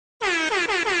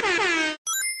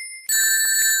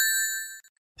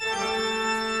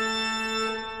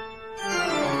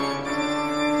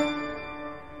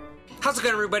How's it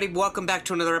going, everybody? Welcome back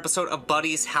to another episode of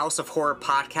Buddy's House of Horror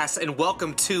podcast, and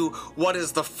welcome to what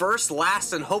is the first,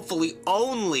 last, and hopefully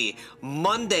only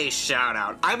Monday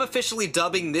Shoutout. I'm officially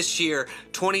dubbing this year,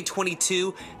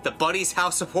 2022, the Buddy's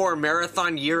House of Horror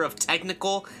Marathon Year of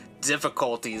Technical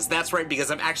Difficulties. That's right,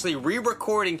 because I'm actually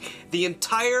re-recording the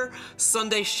entire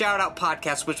Sunday Shoutout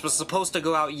podcast, which was supposed to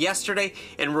go out yesterday,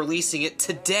 and releasing it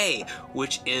today,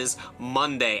 which is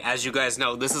Monday. As you guys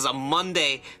know, this is a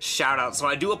Monday Shoutout, so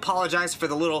I do apologize for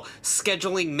the little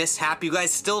scheduling mishap. You guys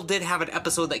still did have an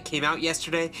episode that came out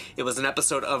yesterday. It was an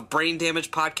episode of Brain Damage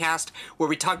Podcast, where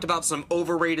we talked about some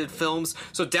overrated films,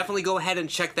 so definitely go ahead and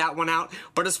check that one out.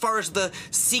 But as far as the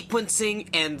sequencing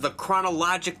and the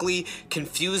chronologically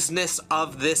confused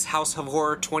of this House of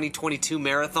Horror 2022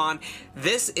 marathon,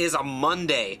 this is a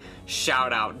Monday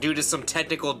shout out due to some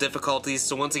technical difficulties,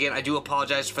 so once again I do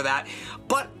apologize for that,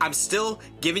 but I'm still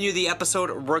giving you the episode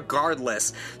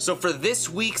regardless. So for this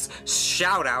week's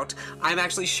shout out, I'm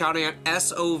actually shouting out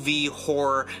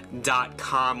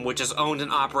SOVhorror.com, which is owned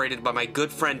and operated by my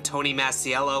good friend Tony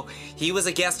Masiello. He was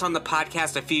a guest on the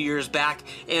podcast a few years back,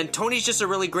 and Tony's just a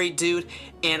really great dude,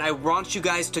 and I want you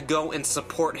guys to go and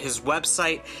support his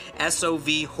website,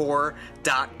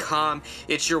 SOVhorror.com.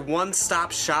 It's your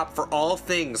one-stop shop for all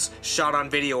things shot on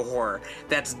video horror.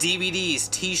 That's DVDs,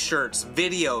 t-shirts,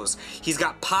 videos. He's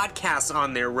got podcasts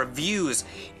on there, reviews,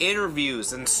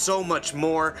 interviews, and so much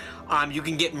more. You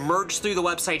can get merch through the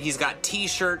website. He's got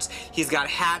t-shirts, he's got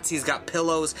hats, he's got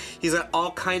pillows, he's got all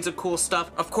kinds of cool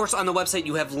stuff. Of course, on the website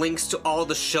you have links to all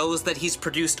the shows that he's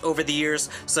produced over the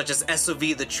years, such as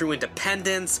SOV The True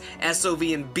Independence, SOV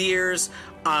and Beers,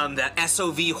 the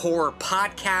SOV Horror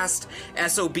Podcast,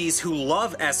 SOBs Who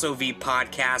Love SOV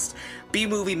Podcast,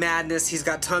 B-Movie Madness. He's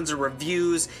got tons of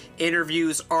reviews,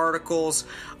 interviews, articles,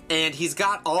 and he's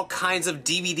got all kinds of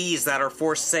DVDs that are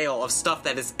for sale of stuff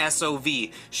that is SOV,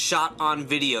 shot on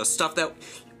video, stuff that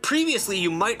previously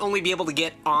you might only be able to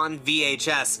get on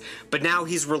VHS, but now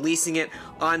he's releasing it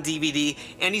on DVD,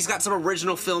 and he's got some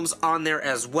original films on there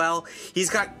as well. He's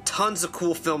got tons of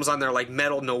cool films on there like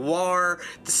Metal Noir,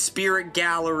 The Spirit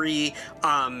Gallery,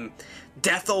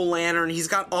 Death O' Lantern. He's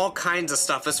got all kinds of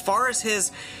stuff. As far as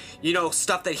his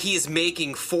stuff that he is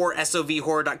making for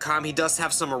SOVhorror.com, he does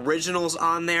have some originals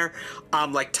on there,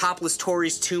 like Topless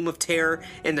Tori's Tomb of Terror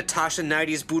and Natasha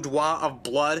Knighty's Boudoir of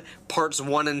Blood, parts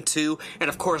 1 and 2, and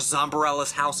of course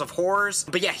Zombarella's House of Horrors.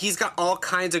 But yeah, he's got all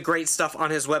kinds of great stuff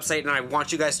on his website, and I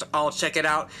want you guys to all check it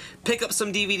out. Pick up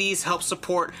some DVDs, help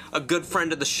support a good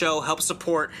friend of the show, help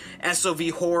support SOV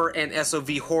Horror and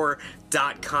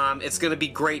SOVhorror.com. It's going to be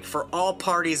great for all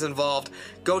parties involved.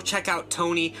 Go check out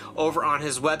Tony over on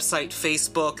his website,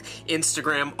 Facebook,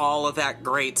 Instagram, all of that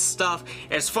great stuff.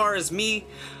 As far as me,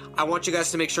 I want you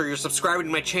guys to make sure you're subscribing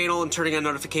to my channel and turning on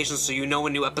notifications so you know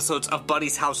when new episodes of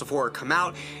Buddy's House of Horror come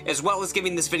out, as well as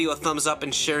giving this video a thumbs up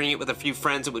and sharing it with a few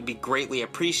friends. It would be greatly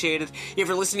appreciated. If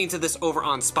you're listening to this over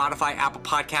on Spotify, Apple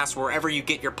Podcasts, wherever you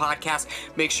get your podcasts,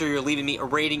 make sure you're leaving me a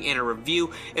rating and a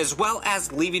review, as well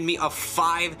as leaving me a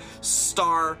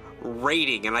 5-star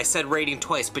rating. And I said rating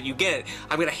twice, but you get it.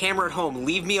 I'm going to hammer it home.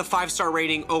 Leave me a 5-star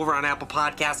rating over on Apple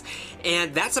Podcasts.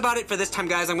 And that's about it for this time,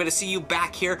 guys. I'm going to see you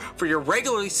back here for your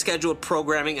regularly scheduled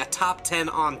programming, a top 10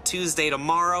 on Tuesday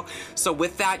tomorrow. So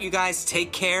with that, you guys,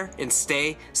 take care and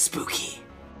stay spooky.